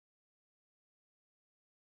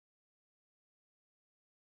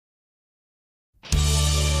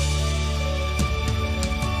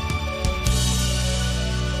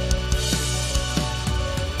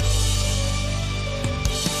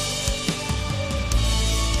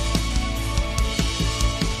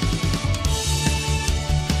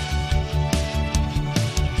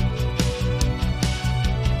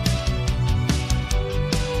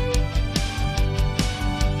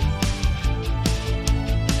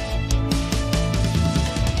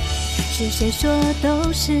是谁说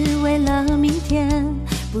都是为了明天？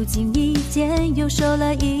不经意间又瘦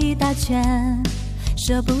了一大圈，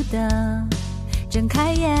舍不得睁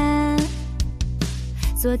开眼，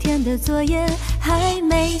昨天的作业还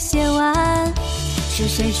没写完。是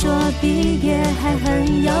谁说毕业还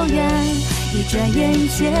很遥远？一转眼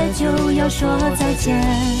却就要说再见，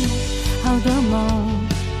好多梦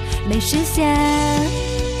没实现，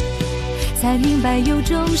才明白有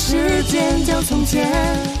种时间叫从前。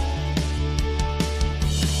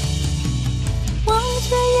望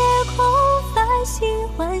着夜空繁星，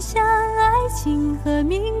幻想爱情和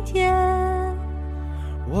明天。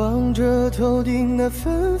望着头顶那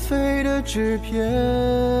纷飞的纸片，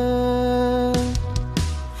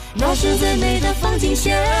那是最美的风景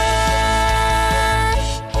线。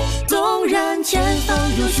纵然前方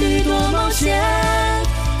有许多冒险，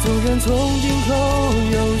纵然从今后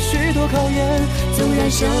有许多考验，纵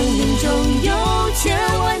然生命中有千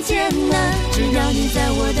万艰难，只要你在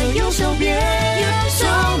我的右手边，从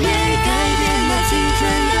没改变那青春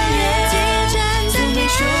的约，从没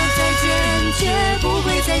说再见，绝不会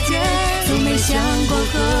再见，从没想过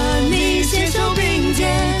和你携手并肩，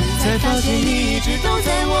才发现你一直都在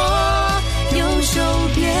我右手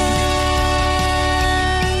边，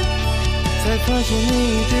才发现你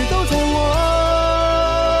一直都在我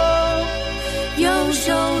右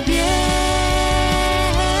手边。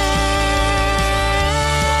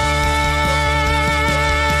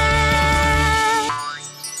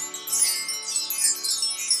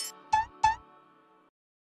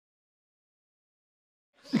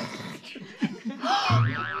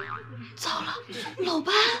糟了，老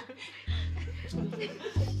班！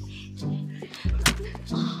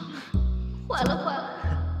坏了坏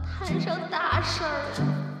了，摊上大事儿了！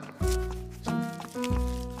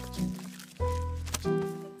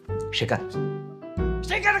谁干的？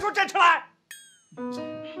谁干的？给我站出来！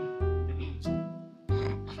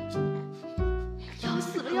要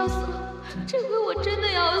死了要死了，这回我真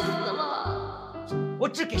的要死了！我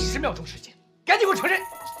只给10秒钟时间，赶紧给我承认！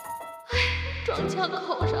撞枪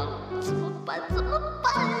口上了，怎么办？怎么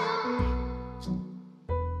办呀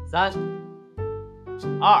？3、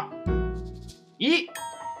2、1，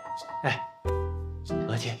哎，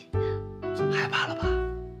额姐，害怕了吧？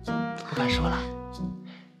不敢说了，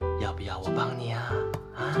要不要我帮你啊？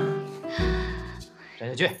啊！站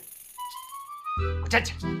下去，给我站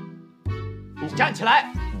起来！你站起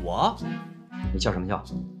来！我？你笑什么笑？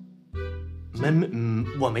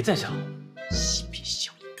我没在笑。嬉皮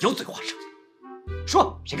笑脸，油嘴滑舌。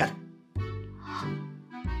说谁干的？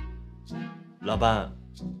老班，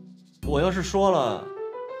我要是说了，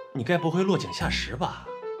你该不会落井下石吧？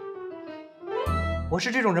我是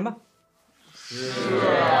这种人吗？是。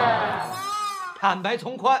坦白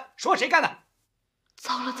从宽，说谁干的？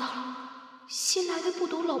糟了糟了，新来的不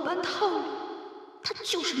懂老班套路，他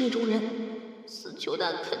就是那种人，死囚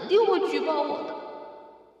蛋肯定会举报我的，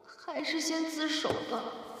还是先自首吧。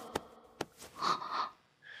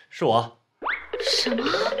是我。什么？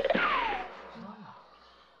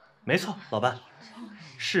没错，老班，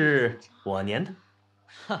是我粘的。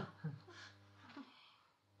哼，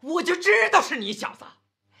我就知道是你小子！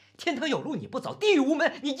天堂有路你不走，地狱无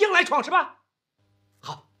门你硬来闯是吧？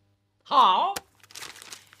好，好，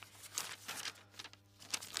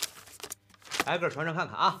挨个传上看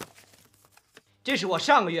看啊。这是我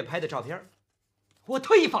上个月拍的照片，我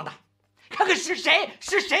特意放大，看看是谁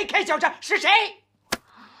开小差，是谁。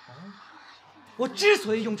我之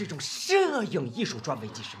所以用这种摄影艺术专为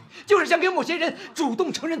技术，就是想给某些人主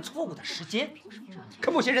动承认错误的时间。可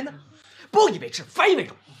某些人呢，不以为耻，反以为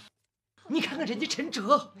荣。你看看人家陈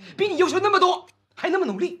哲，比你优秀那么多，还那么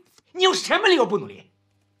努力，你有什么理由不努力？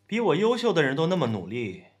比我优秀的人都那么努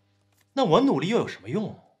力，那我努力又有什么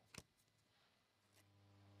用？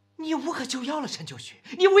你无可救药了，陈秋许，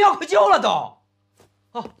你无药可救了都。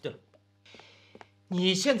哦，对了，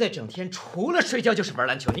你现在整天除了睡觉就是玩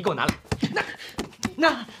篮球，你给我拿来。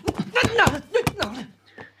那，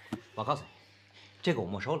我告诉你，这个我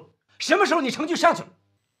没收了。什么时候你成绩上去了，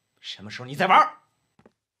什么时候你再玩。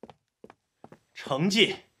成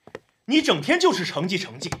绩？你整天就是成绩，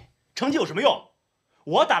成绩有什么用？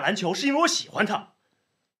我打篮球是因为我喜欢它，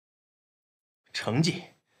成绩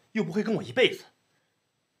又不会跟我一辈子，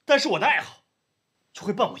但是我的爱好就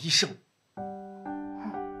会伴我一生。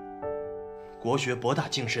国学博大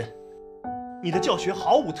精深，你的教学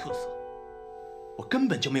毫无特色，我根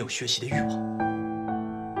本就没有学习的欲望。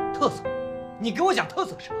特色？你给我讲特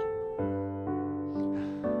色是吧？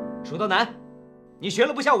数到难，你学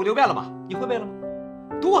了不下5、6遍了吧？你会背了吗？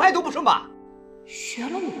读还读不顺吧？学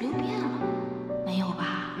了5、6遍了，没有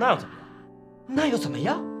吧？那又怎么样？那又怎么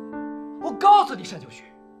样？我告诉你，单秋许，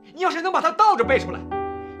你要是能把它倒着背出来，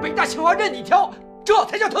北大清华任你挑，这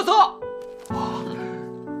才叫特色。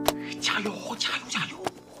加油，加油，加油！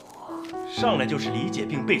上来就是理解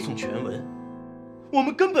并背诵全文，我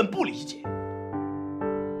们根本不理解。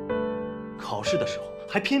考试的时候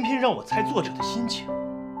还偏偏让我猜作者的心情。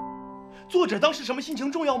作者当时什么心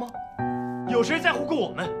情重要吗？有谁在乎过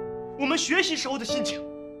我们学习时候的心情？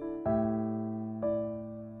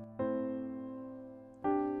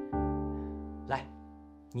来，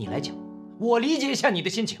你来讲，我理解一下你的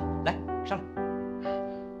心情。来，上来。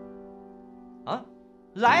啊，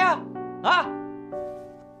来呀！啊！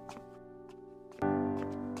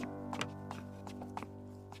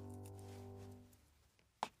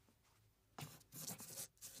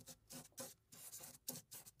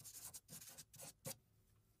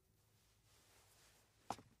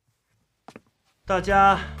大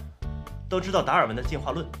家都知道达尔文的进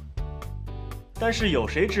化论，但是有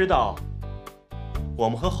谁知道我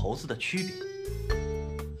们和猴子的区别？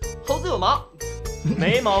猴子有毛，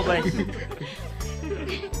没毛关系。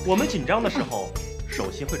我们紧张的时候，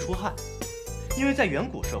手心会出汗，因为在远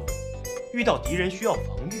古社会，遇到敌人需要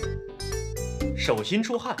防御，手心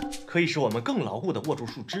出汗可以使我们更牢固地握住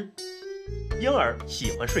树枝。婴儿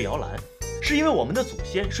喜欢睡摇篮，是因为我们的祖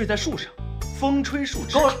先睡在树上，风吹树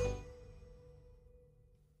枝。够了。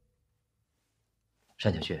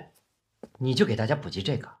单小旭，你就给大家普及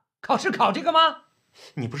这个，考试考这个吗？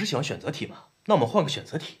你不是喜欢选择题吗？那我们换个选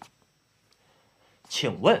择题。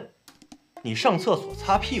请问，你上厕所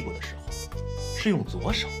擦屁股的时候，是用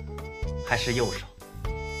左手还是右手？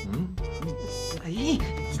哎，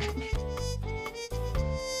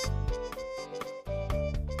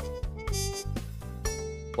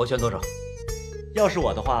我选左手。要是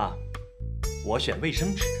我的话，我选卫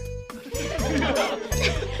生纸。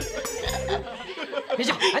别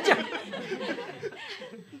叫，安静！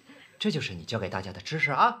这就是你教给大家的知识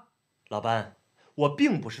啊，老班，我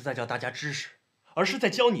并不是在教大家知识，而是在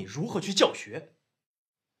教你如何去教学。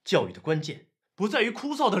教育的关键不在于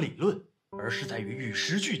枯燥的理论，而是在于与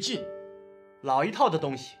时俱进。老一套的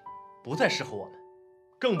东西不再适合我们，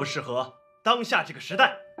更不适合当下这个时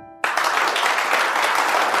代。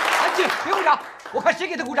安静，别鼓掌！我看谁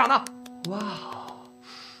给他鼓掌呢？哇，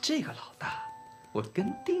这个老大，我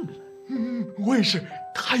跟定了。我也是，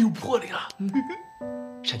太有魄力了。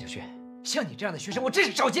单小轩，像你这样的学生，我真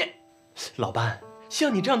是少见。老班，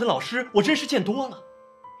像你这样的老师，我真是见多了。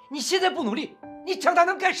你现在不努力，你长大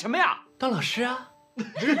能干什么呀？当老师啊！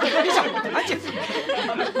别笑，安静。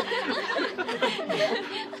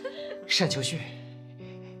单秋旭，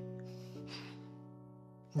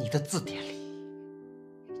你的字典里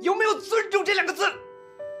有没有“尊重”这两个字？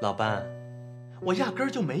老班，我压根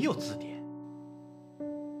儿就没有字典。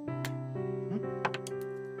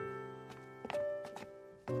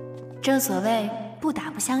正所谓不打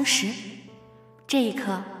不相识。这一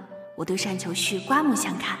刻，我对单秋旭刮目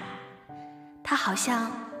相看，他好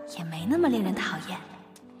像也没那么令人讨厌。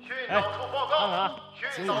训导处报告，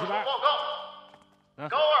训导处报告，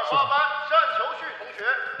高二8班单秋旭同学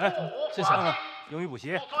不无法纪，英语补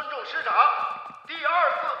习，不尊重师长，第2次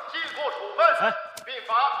记过处分，并罚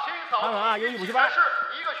清扫英语补习班1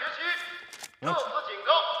个学期，特此警告，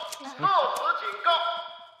特此警告。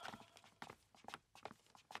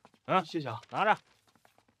谢谢啊，拿着。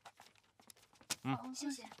谢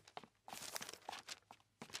谢。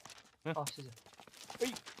好，谢谢。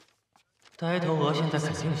呆头鹅现在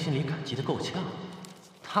肯定心里感激的够呛，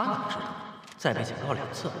他哪知道再被警告2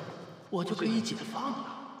次，我就可以解放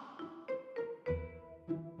了。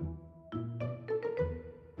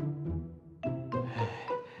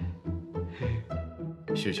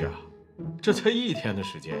旭旭啊，这才1天的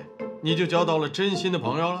时间，你就交到了真心的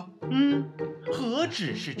朋友了？何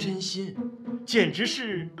止是真心，简直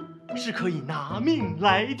是可以拿命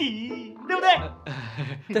来抵，对不对？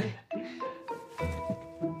对。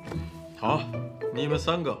好，你们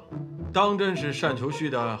3个当真是单秋旭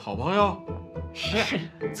的好朋友？是，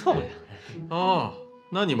错不了。哦，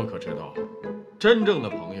那你们可知道，真正的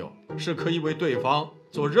朋友是可以为对方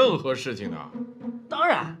做任何事情的。当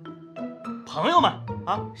然，朋友们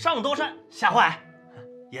啊，上刀山下火海，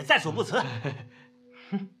也在所不辞。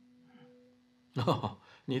哦，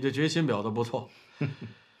你的决心表得不错。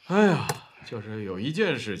哎呀，就是有一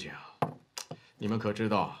件事情，你们可知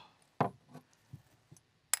道？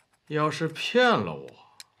要是骗了我，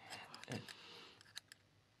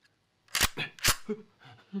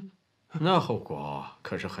那后果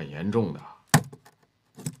可是很严重的。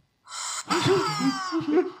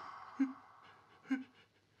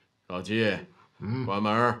老季，关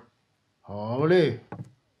门。好嘞。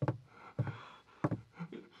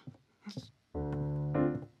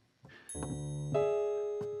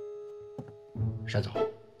沈总，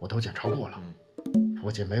我都检查过了，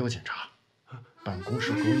附近没有警察，办公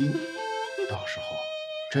室隔音，到时候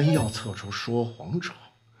真要测出说谎者，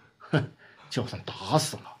哼，就算打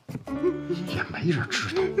死了，也没人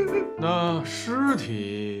知道。那尸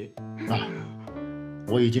体啊，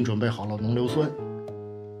我已经准备好了浓硫酸，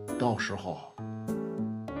到时候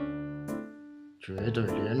绝对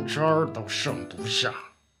连渣儿都剩不下。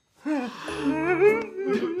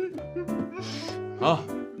好，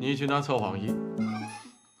你去拿测谎仪，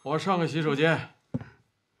我上个洗手间。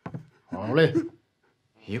好嘞，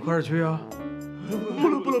一块儿去啊！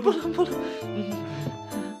不了。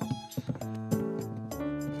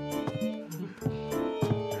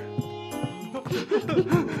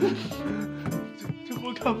这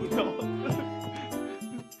我看不了。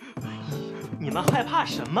你们害怕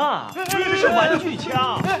什么？这是玩具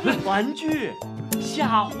枪，玩具，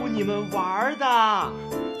吓唬你们玩的。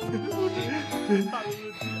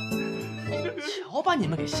瞧把你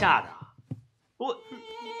们给吓的，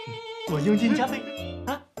我应劲加倍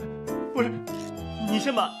啊！不是，你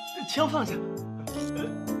先把枪放下，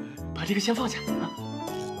把这个先放下啊！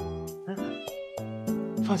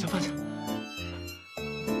放下，放下。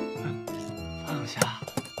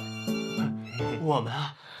我们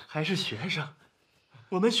啊，还是学生，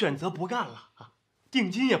我们选择不干了啊，定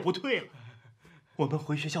金也不退了，我们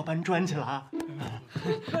回学校搬砖去了啊！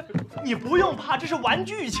你不用怕，这是玩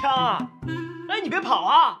具枪啊！哎，你别跑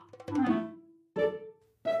啊！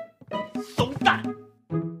怂蛋！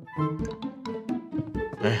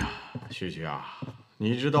哎呀，旭旭啊，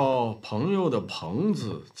你知道“朋友”的“朋”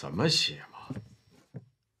字怎么写吗？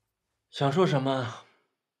想说什么，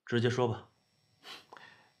直接说吧。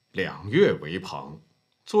2月为朋，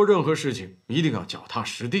做任何事情一定要脚踏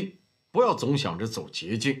实地，不要总想着走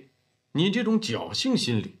捷径。你这种侥幸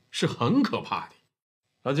心理是很可怕的。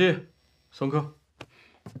老季，送客。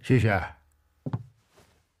旭旭，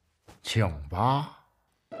请吧。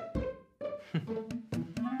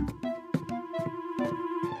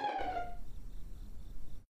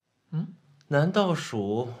南道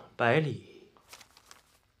属百里，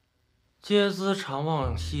阶兹常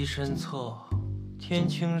望西身侧，天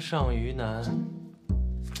倾上于南。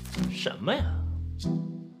什么呀？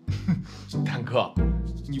坦克，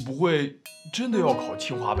你不会真的要考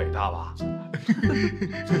清华北大吧？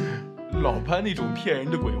老潘那种骗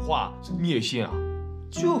人的鬼话你也信啊？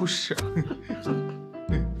就是啊，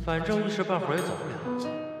反正一时半会儿也走不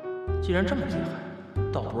了。既然这么厉害，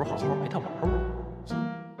倒不如好好陪他玩玩。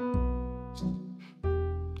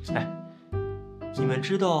哎，你们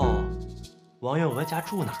知道王月娥家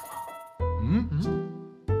住哪儿吗？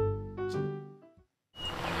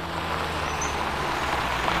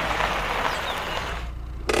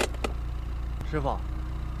师傅，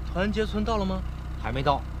团结村到了吗？还没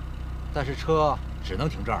到，但是车只能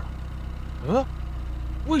停这儿了。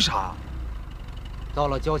为啥？到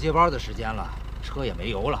了交接班的时间了，车也没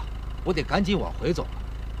油了，我得赶紧往回走了。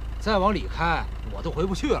再往里开，我都回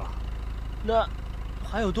不去了。那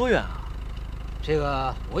还有多远啊？这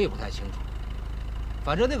个我也不太清楚，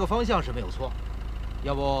反正那个方向是没有错。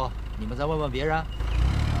要不你们再问问别人？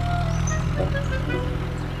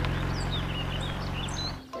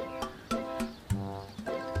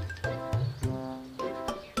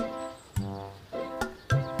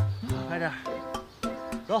快点，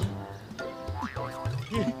走！1、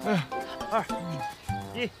2、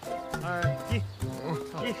1、2、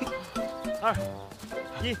1、1、2、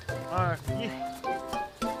1、2、1。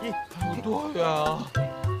有多远啊？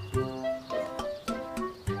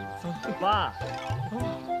爸，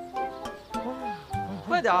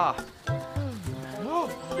快点啊！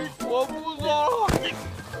我不走了，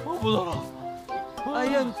我不走了。哎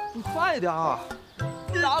呀，你快点啊！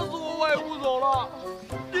打死我也不走了。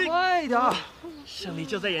快点！胜利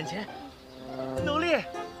就在眼前，努力！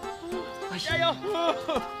加油！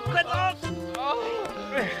快走！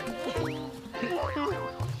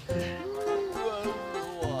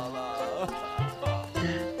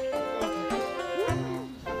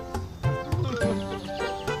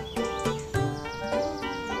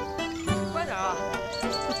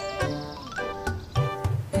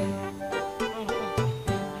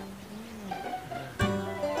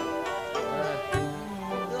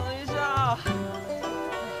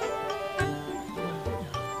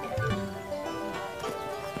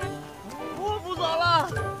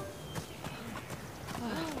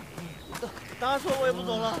打死我也不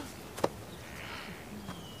走了，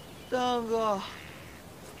蛋哥，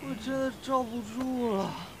我真的罩不住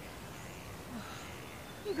了。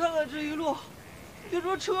你看看这一路，别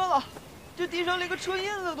说车了，这地上连个车印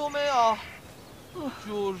子都没有。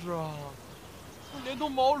就是啊，连头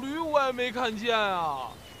毛驴我也没看见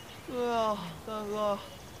啊。对啊，大哥，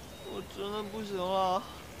我真的不行了。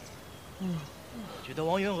我觉得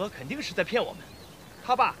王元娥肯定是在骗我们。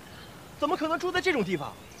他爸怎么可能住在这种地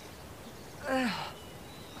方？哎呀，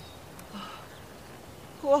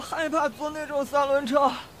我害怕坐那种三轮车。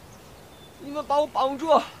你们把我绑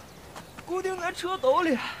住，固定在车斗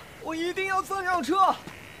里，我一定要坐上车，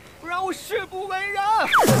不然我誓不为人。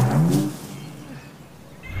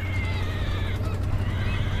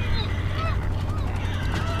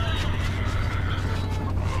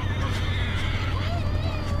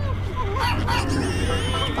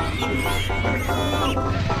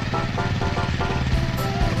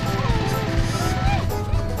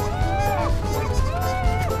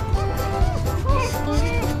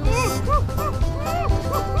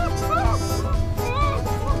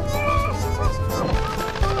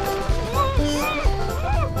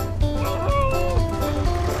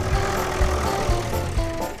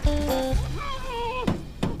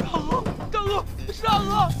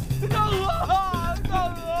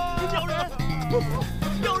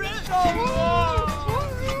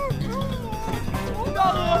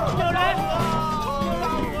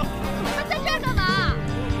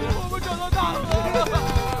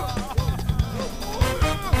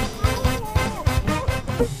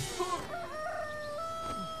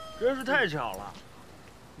真是太巧了，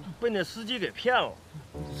被那司机给骗了，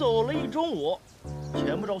走了一中午，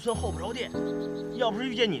前不着村后不着店。要不是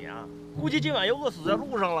遇见你啊，估计今晚又饿死在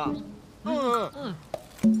路上了。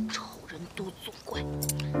丑人多作怪。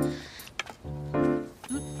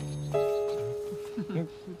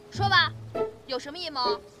说吧，有什么阴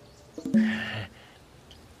谋？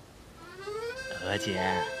娥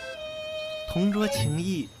姐，同桌情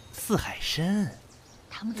谊似海深。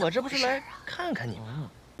他们我这不是来看看你吗？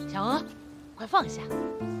小娥，快放下！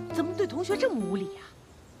怎么对同学这么无礼呀？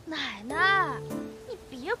奶奶，你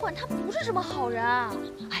别管他不是什么好人。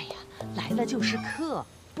哎呀，来了就是客，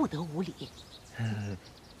不得无礼。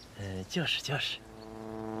就是。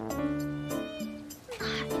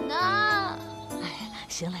奶奶，哎呀，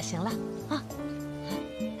行了啊！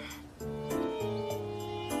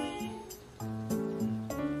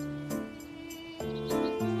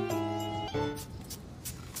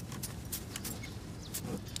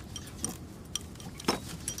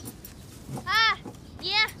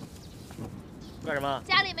干什么？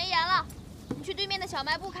家里没盐了，你去对面的小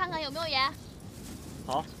卖部看看有没有盐。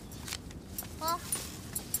好。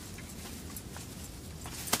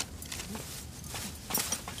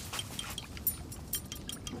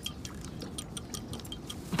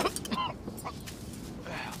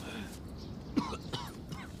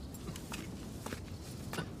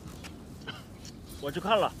我去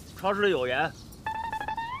看了，超市里有盐。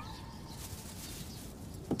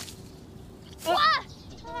滚！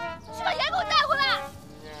去把盐给我带回来。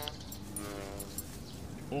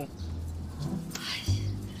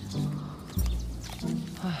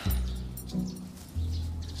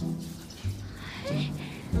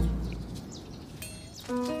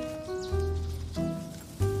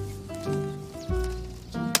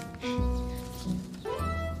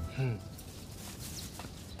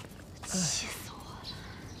气死我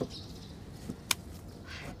了！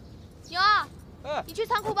牛儿，你去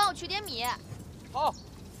仓库帮我取点米。好，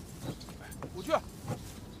我去。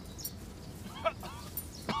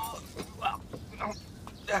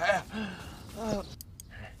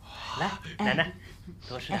来，奶奶，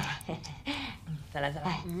多吃点。再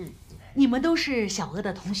来。你们都是小娥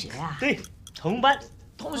的同学啊？对，同班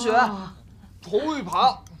同学，同一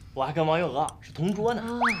排。我还跟王月娥是同桌呢。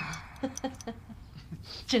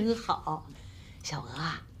真好，小娥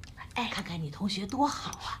啊，看看你同学多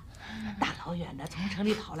好啊，大老远的从城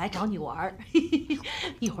里跑来找你玩儿。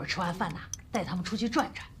一会儿吃完饭呐，带他们出去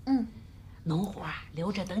转转。农活啊，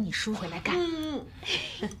留着等你叔回来干。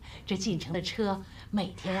这进城的车每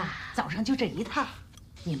天啊早上就这一趟，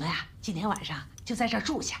你们啊今天晚上就在这儿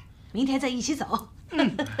住下，明天再一起走。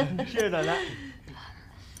是奶奶。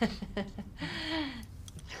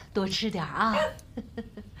多吃点啊！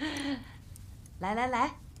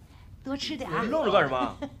来，多吃点。愣着干什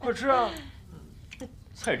么？快吃啊！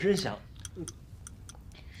菜真香。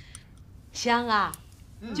香啊，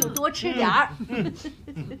就多吃点儿。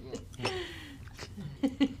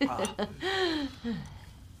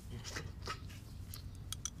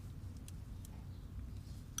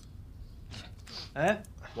哎，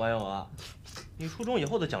王月娥，你初中以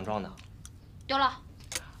后的奖状呢？丢了。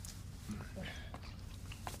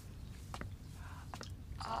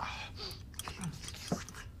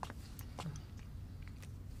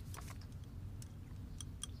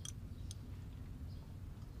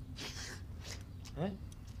哎，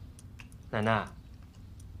奶奶，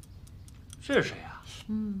这是谁呀？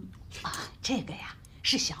这个呀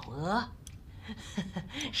是小鹅。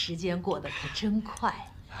时间过得可真快，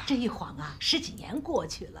这一晃啊10几年过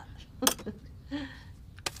去了。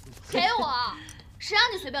给我！谁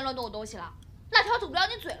让你随便乱动我东西了？辣条堵不了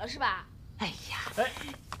你嘴了是吧？哎呀，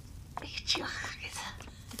这孩子。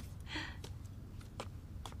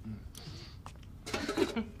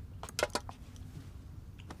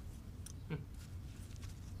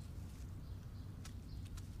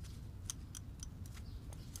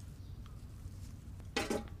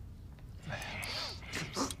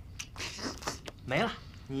没了，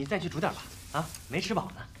你再去煮点吧。啊，没吃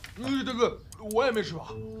饱呢。大哥，我也没吃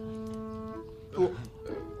饱。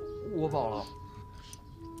我饱了。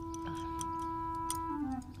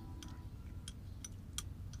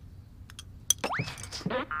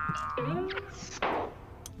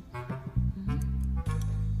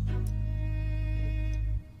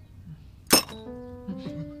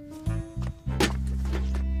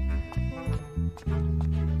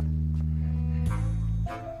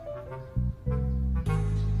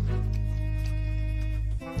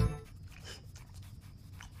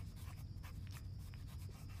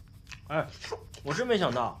哎，我真没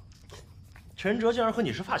想到，陈哲竟然和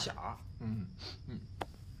你是发小。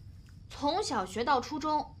从小学到初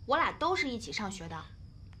中，我俩都是一起上学的。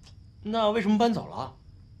那为什么搬走了？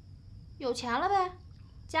有钱了呗，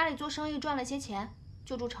家里做生意赚了些钱，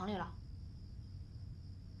就住城里了。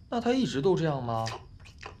那他一直都这样吗？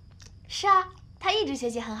是啊，他一直学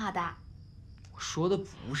习很好的。我说的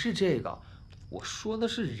不是这个，我说的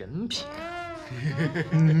是人品。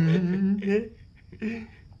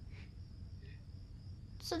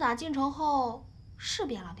自打进城后是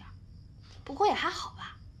变了点儿，不过也还好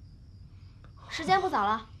吧。时间不早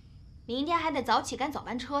了，明天还得早起赶早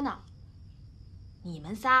班车呢。你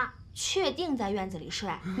们仨确定在院子里睡？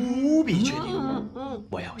无比确定。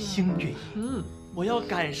我要星月夜，我要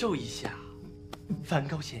感受一下梵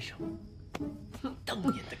高先生当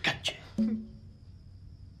年的感觉。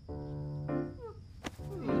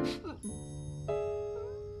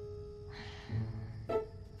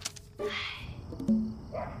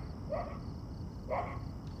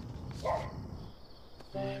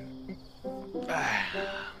哎，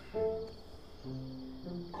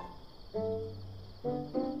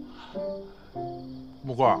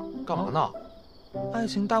木棍儿，干嘛呢？爱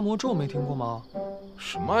情大魔咒没听过吗？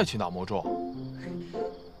什么爱情大魔咒？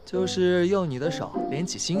就是用你的手连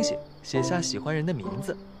起星星，写下喜欢人的名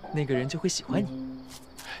字，那个人就会喜欢你。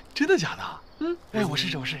真的假的？哎，我试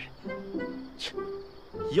试，我试试。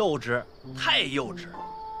幼稚，太幼稚。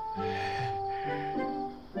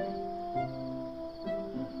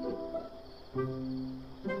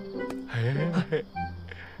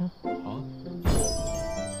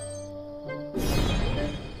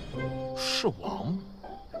是王？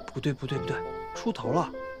不对，出头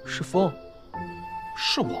了，是风。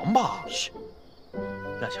是王吧？嘘，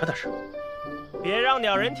那小点声，别让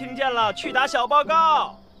鸟人听见了，去打小报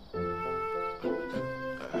告。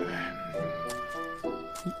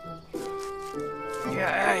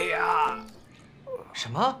哎呀！什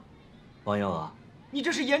么？王幺娥，你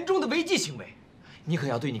这是严重的违纪行为，你可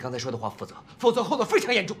要对你刚才说的话负责，否则后果非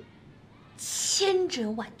常严重。千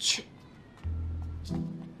真万确。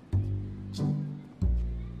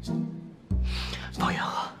王幺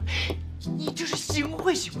娥，你这是行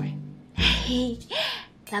贿行为。嘿，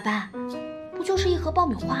老板，不就是一盒爆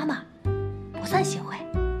米花吗？不算行贿，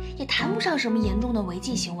也谈不上什么严重的违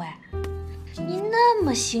纪行为。你那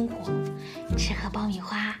么辛苦，吃盒爆米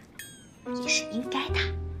花也是应该的。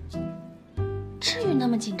至于那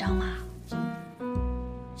么紧张吗？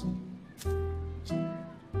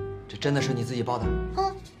这真的是你自己包的？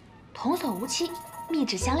童叟无欺，秘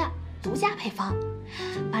制香料，独家配方，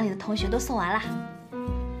班里的同学都送完了。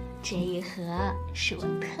这一盒是我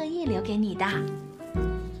特意留给你的。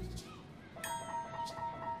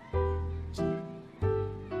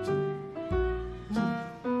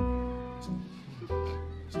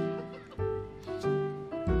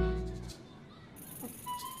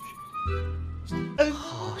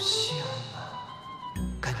好香啊，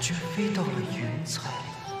感觉飞到了云彩里。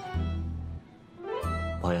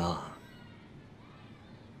王瑶，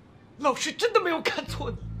老师真的没有看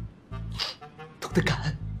错你，懂得感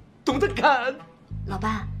恩，懂得感恩。老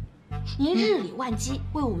班，您日理万机，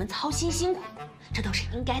为我们操心辛苦，这都是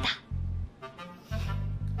应该的。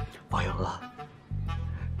王瑶娥，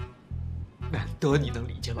难得你能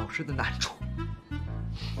理解老师的难处。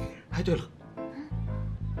哎，对了，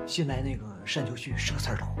新来那个单秋旭是个刺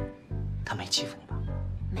儿头，他没欺负你吧？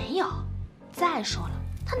没有。再说了，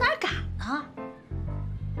他哪敢呢？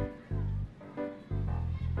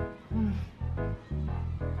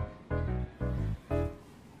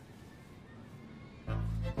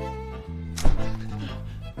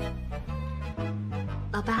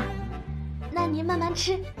老爸，那您慢慢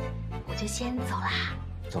吃，我就先走啦。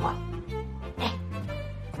走吧。哎，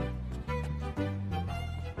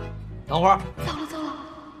等会儿。糟了糟了，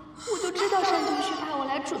我就知道单同学派我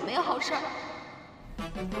来准没好事儿。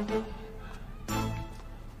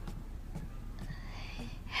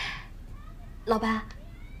老爸，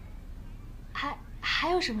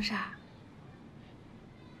还有什么事儿？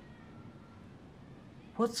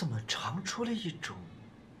我怎么尝出了一种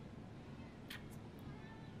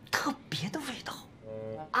特别的味道？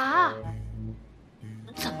啊？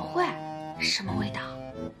怎么会？什么味道？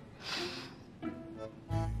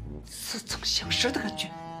似曾相识的感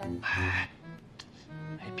觉。哎，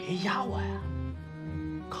别压我呀！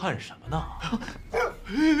看什么呢？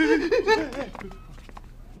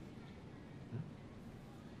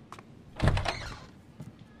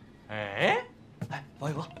哎，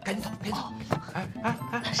王宇哥，赶紧走，赶紧走！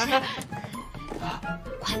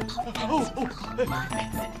快跑！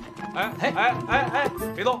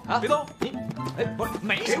别动啊！别动！你，不是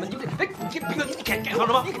没什么，你敢干什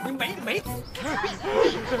么？你没。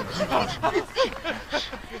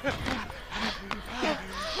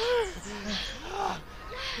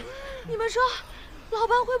你们说，老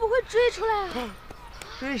班会不会追出来啊？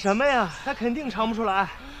追什么呀？他肯定尝不出来。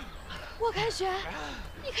我看雪，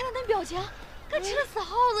你看他那表情，跟吃了死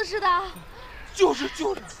耗子似的。就是。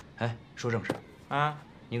哎，说正事啊，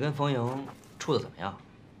你跟冯莹处的怎么样？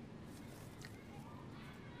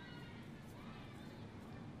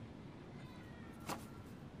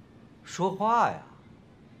说话呀！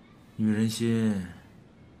女人心，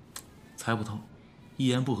猜不透，一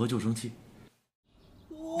言不合就生气。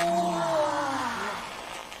哇，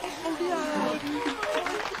好厉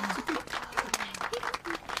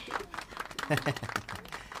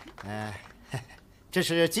害！这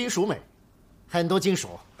是金属镁，很多金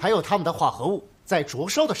属还有它们的化合物，在灼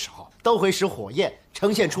烧的时候都会使火焰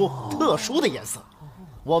呈现出特殊的颜色，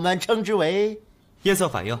我们称之为焰色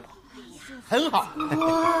反应。很好。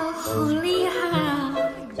哇，好厉害啊！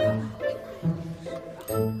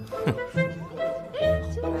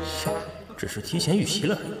只是提前预习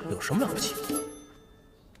了，有什么了不起？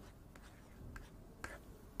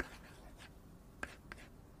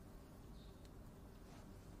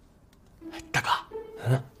大哥，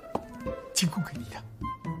进贡给你的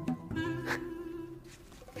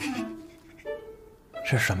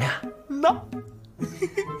是什么呀？那，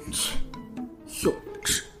幼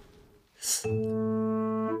稚。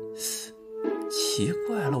奇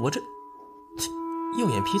怪了，我这右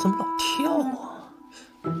眼皮怎么老跳啊？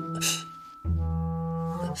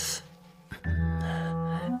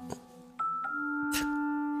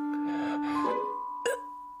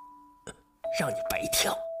让你白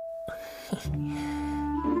跳。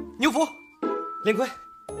牛福，连坤，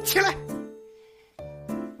起来！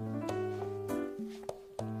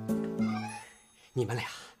你们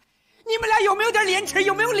俩有没有点脸吃？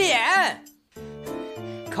有没有脸？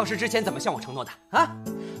考试之前怎么向我承诺的啊？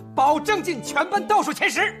保证进全班倒数前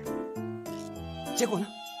10。结果呢？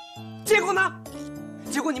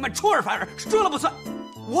结果你们出尔反尔，说了不算。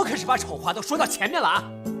我可是把丑话都说到前面了啊！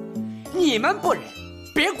你们不仁，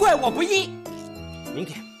别怪我不义。明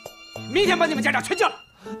天把你们家长全叫来。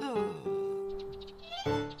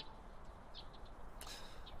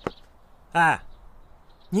哎，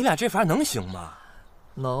你俩这法能行吗？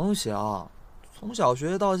能行。从小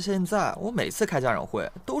学到现在，我每次开家长会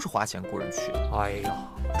都是花钱雇人去。哎呀，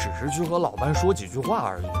只是去和老班说几句话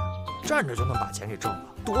而已，站着就能把钱给挣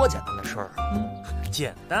了，多简单的事儿啊！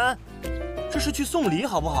简单，这是去送礼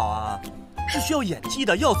好不好啊？是需要演技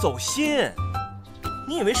的，要走心。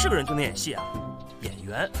你以为是个人就能演戏啊？演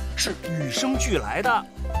员是与生俱来的。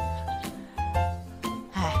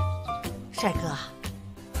哎，帅哥，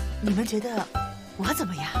你们觉得我怎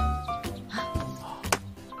么样？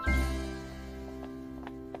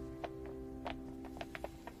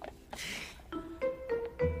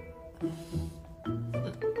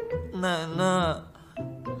奶奶，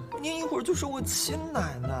您一会儿就是我亲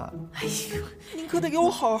奶奶。哎呦，您可得给我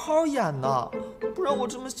好好演呐，不然我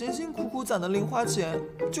这么辛辛苦苦攒的零花钱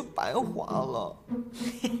就白花了。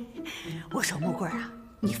我说木棍啊，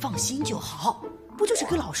你放心就好，不就是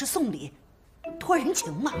给老师送礼，托人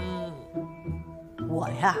情吗？我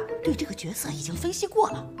呀，对这个角色已经分析过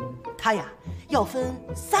了，他呀要分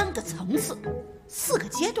3个层次、4个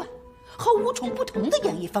阶段和5种不同的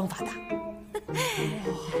演绎方法的。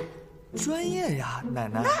专业呀，奶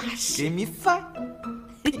奶。那是 Give me 5。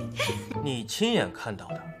你亲眼看到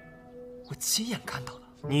的，我亲眼看到的。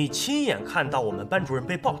你亲眼看到我们班主任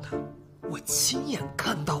被暴打，我亲眼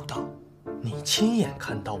看到的。你亲眼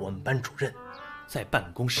看到我们班主任在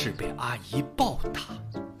办公室被阿姨暴打，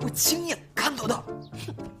我亲眼看到的。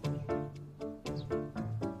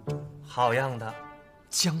好样的，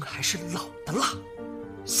姜还是老的辣，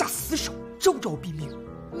下死手，招招毙命。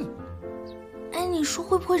哎，你说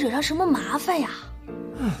会不会惹上什么麻烦呀？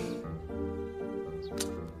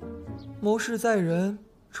谋事在人，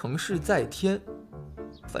成事在天。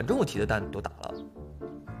反正我提的单你都打了。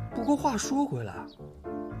不过话说回来，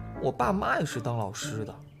我爸妈也是当老师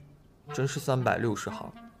的，真是360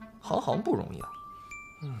行，行行不容易啊。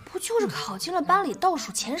不就是考进了班里倒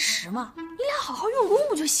数前10吗？你俩好好用功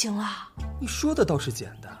不就行了？你说的倒是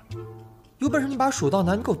简单，有本事你把蜀道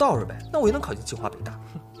难你给我倒着呗，那我也能考进清华北大。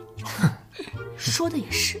说的也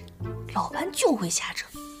是，老班就会瞎整，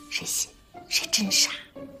谁信谁真傻。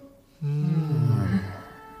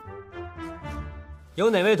有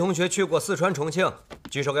哪位同学去过四川重庆？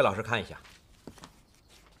举手给老师看一下。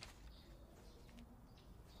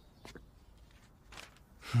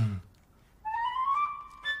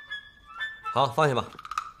好，放下吧。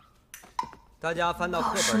大家翻到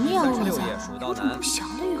课本第36页，蜀道难，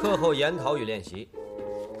课后研讨与练习。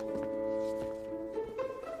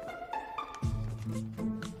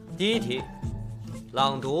第一题，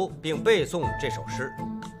朗读并背诵这首诗。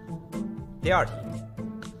第二题，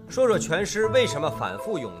说说全诗为什么反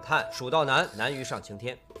复咏叹蜀道难，难于上青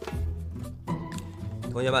天。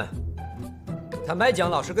同学们，坦白讲，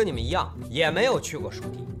老师跟你们一样，也没有去过蜀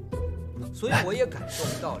地，所以我也感受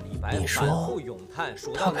不到李白反复咏叹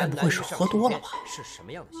蜀道难，难于上青天是什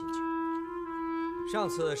么样的心情。上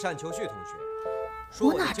次单求旭同学说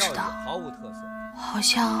我的教育毫无特色，好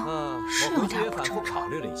像是有点不正常。我回去也反复考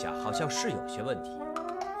虑了一下，好像是有些问题，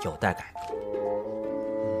有待改革。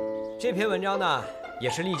这篇文章呢，也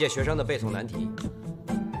是历届学生的背诵难题。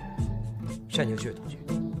单求旭同学，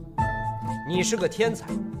你是个天才，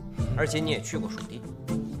而且你也去过蜀地。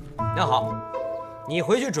那好，你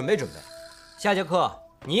回去准备准备，下节课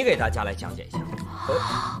你给大家来讲解一下。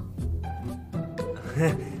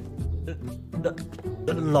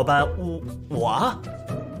老班，我，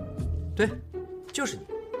对，就是你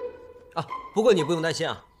啊。不过你不用担心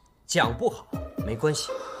啊，讲不好没关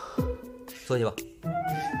系，坐下吧。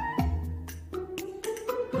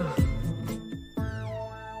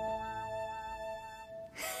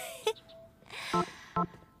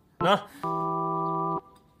那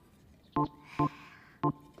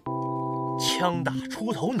枪打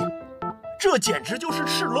出头鸟，这简直就是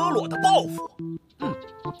赤裸裸的报复。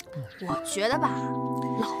我觉得吧，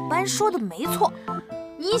老班说的没错，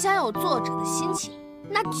你想有作者的心情，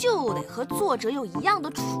那就得和作者有一样的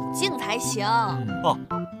处境才行。哦，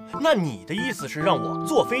那你的意思是让我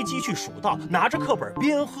坐飞机去蜀道，拿着课本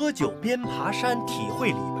边喝酒边爬山，体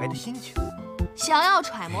会李白的心情？想要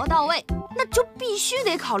揣摩到位，那就必须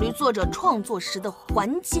得考虑作者创作时的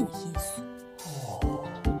环境因素。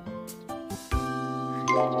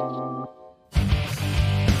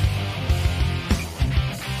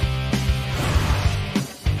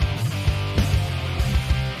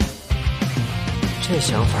这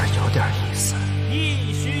想法有点意思。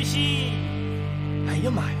一学习，哎呀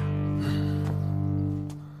妈呀！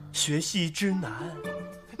学习之难，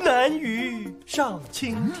难于上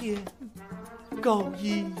青天。高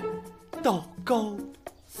一到高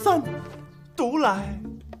3，读来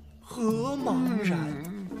何茫然？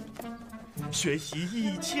学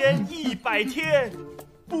习1100天，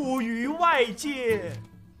不与外界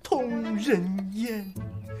通人烟。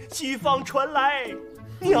西方传来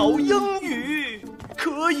鸟英语，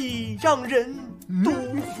可以让人读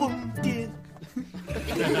疯癫。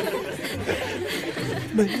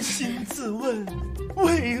扪心自问，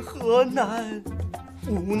为何难？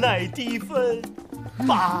无奈低分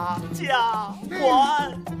把家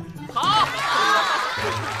还。好，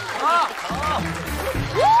好，好。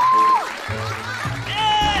耶！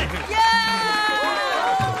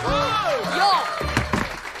哟！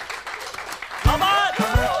老班！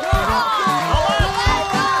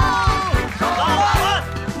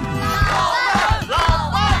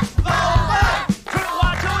春花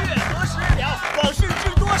秋月何时了？往事知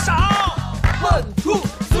多少？1、2、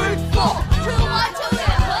3、4。春花秋月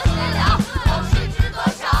何时了？往事知多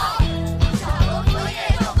少？小楼昨夜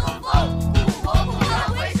又东风，故国不能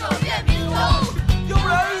回首月明中。悠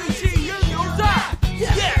然意气应犹在，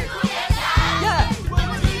世俗言谈，问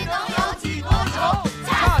君能有几多愁？恰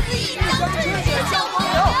似一江春水向东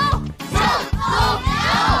流，向东流。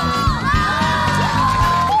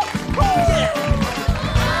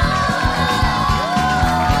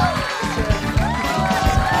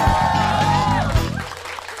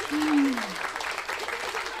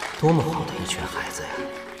多么好的一群孩子呀！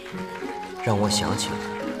让我想起了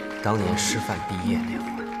当年师范毕业那会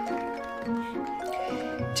儿。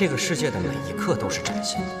这个世界的每一刻都是崭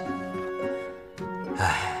新的。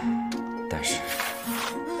唉，但是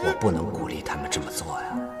我不能鼓励他们这么做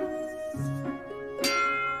呀。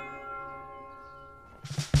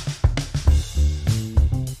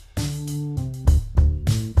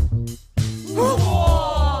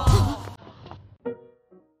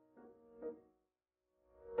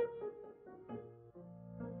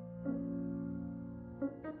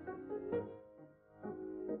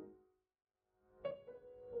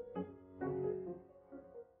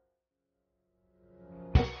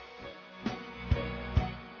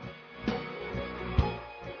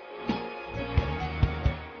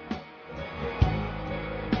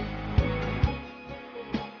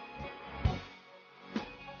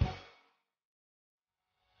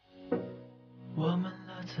我们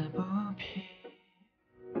乐此不疲。